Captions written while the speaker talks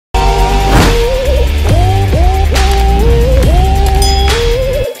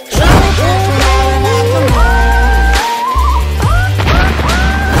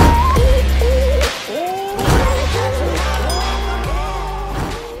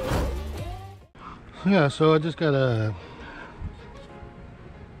Yeah, so I just got a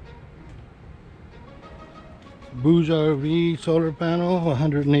Booz RV solar panel,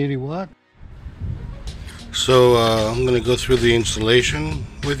 180 watt. So I'm going to go through the installation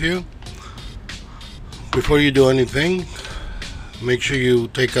with you. Before you do anything, make sure you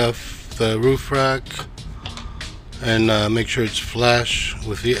take off the roof rack and make sure it's flush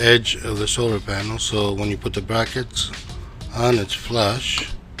with the edge of the solar panel, so when you put the brackets on, it's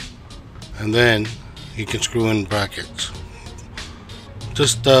flush, and then you can screw in brackets.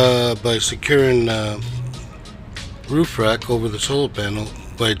 Just by securing roof rack over the solar panel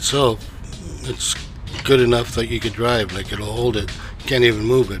by itself, it's good enough that you could drive, like it'll hold it. You can't even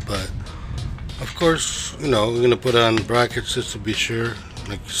move it, but of course, you know, we're gonna put on brackets just to be sure,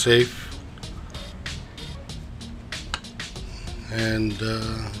 like safe. And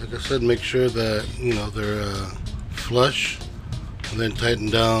like I said, make sure that, you know, they're flush, and then tighten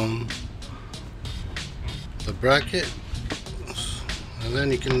down the bracket, and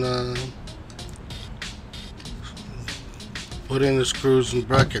then you can put in the screws and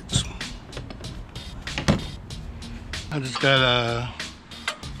brackets. I just got a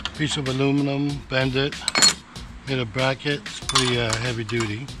piece of aluminum, bend it, made a bracket. It's pretty heavy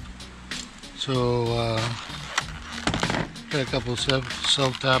duty. So got a couple of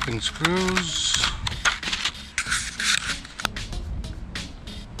self-tapping screws.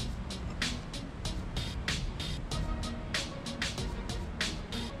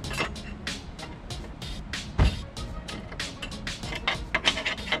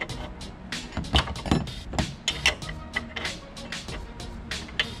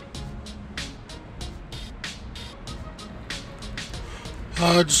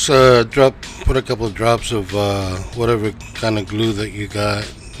 Just put a couple of drops of whatever kind of glue that you got.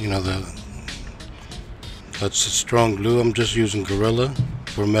 You know, that's a strong glue. I'm just using Gorilla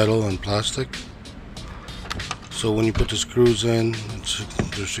for metal and plastic. So when you put the screws in,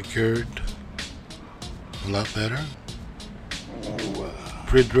 they're secured a lot better.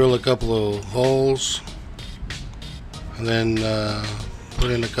 Pre-drill a couple of holes, and then put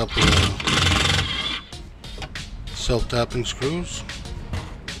in a couple of self-tapping screws.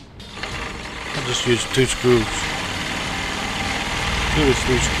 I'll just use 2 screws, 2 to 3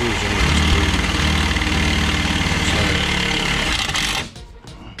 screws in this screw.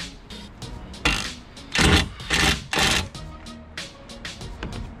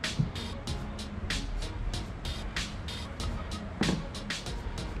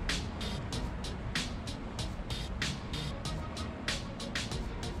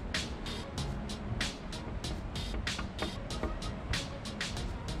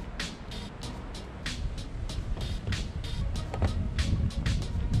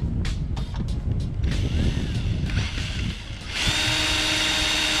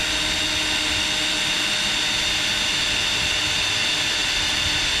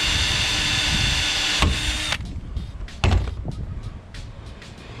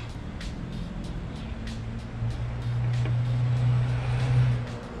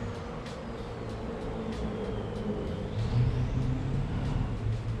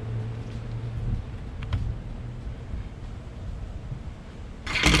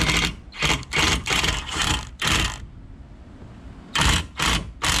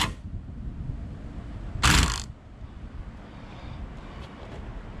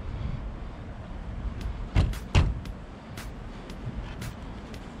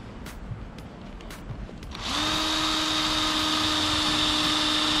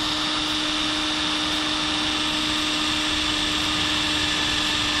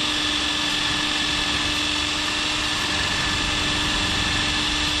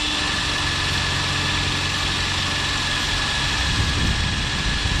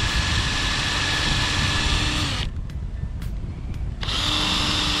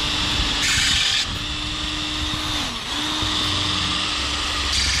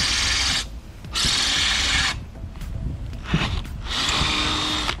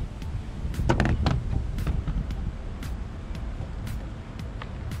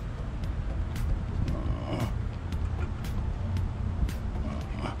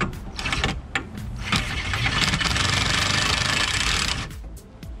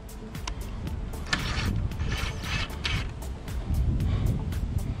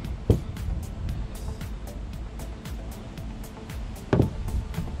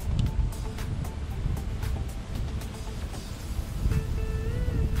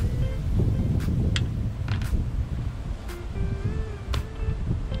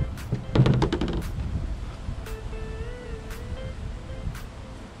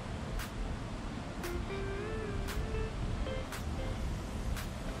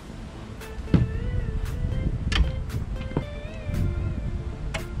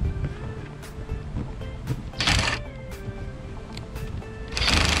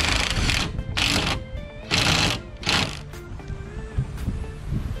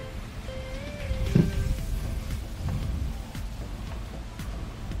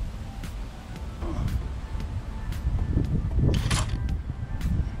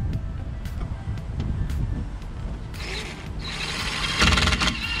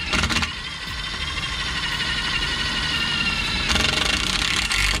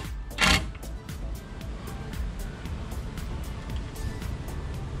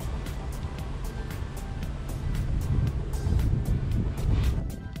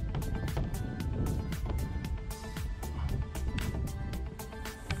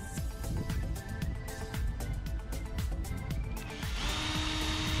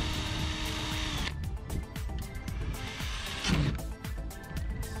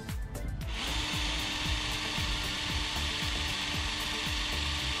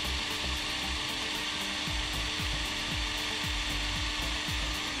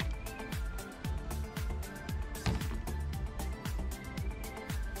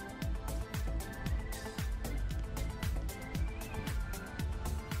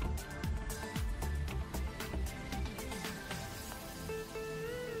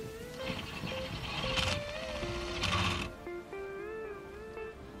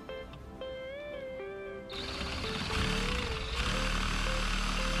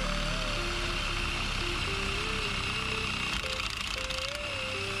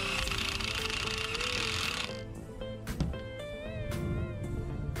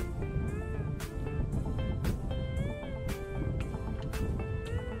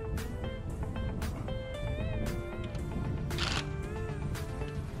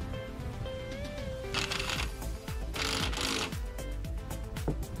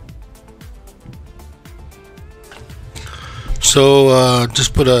 So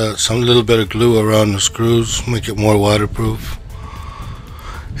just put some little bit of glue around the screws, make it more waterproof,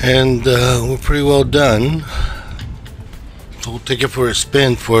 and we're pretty well done. So we'll take it for a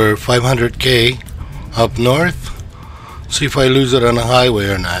spin for 500k up north, see if I lose it on the highway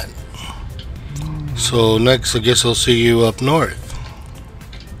or not. So next I guess I'll see you up north.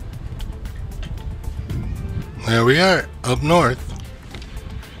 There we are, up north.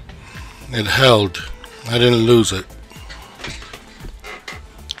 It held, I didn't lose it.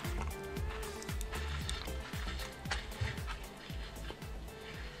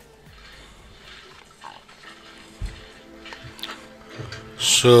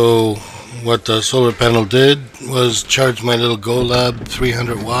 So what the solar panel did was charge my little GoLab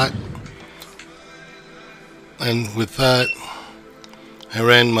 300 watt, and with that I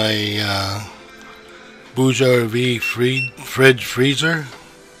ran my Bouge RV fridge freezer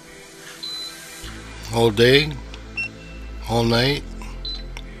all day, all night.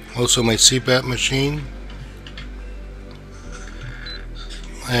 Also my CPAP machine,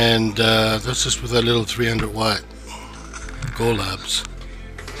 and that's just with a little 300 watt GoLabs.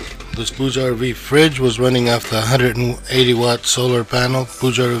 This Bouge RV fridge was running off the 180 watt solar panel,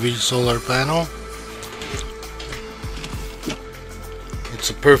 Bouge RV solar panel. It's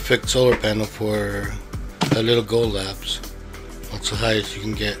a perfect solar panel for the little GoLabs. That's the highest you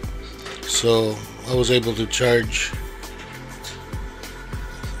can get. So I was able to charge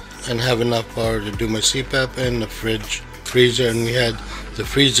and have enough power to do my CPAP and the freezer, and we had the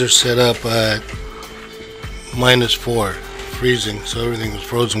freezer set up at -4. Freezing, so everything was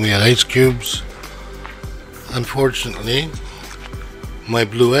frozen. We had ice cubes. Unfortunately, my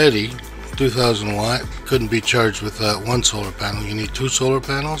Blue Eddy 2000 watt couldn't be charged with one solar panel. You need 2 solar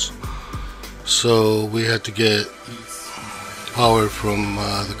panels, so we had to get power from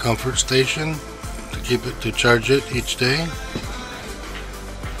the comfort station to charge it each day.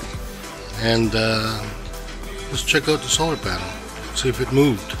 And let's check out the solar panel, see if it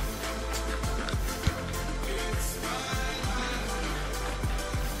moved.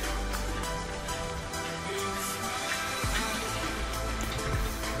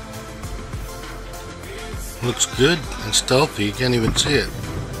 Looks good and stealthy, you can't even see it.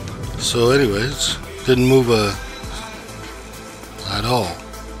 So anyways, didn't move at all.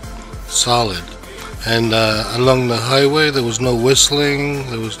 Solid. And along the highway there was no whistling,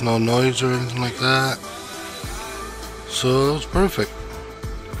 there was no noise or anything like that. So it was perfect.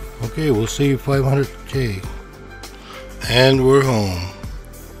 Okay, we'll see you 500k. And we're home.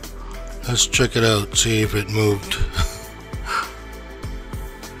 Let's check it out, see if it moved.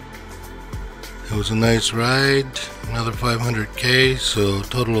 It was a nice ride, another 500k, so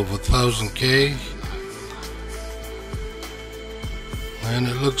total of 1000k. And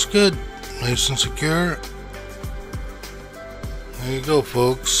it looks good, nice and secure. There you go,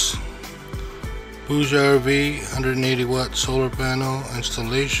 folks. Bouge RV 180 watt solar panel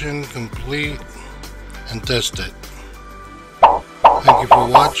installation complete and tested. Thank you for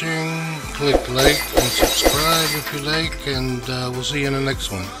watching. Click like and subscribe if you like, and we'll see you in the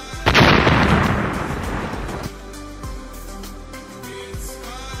next one.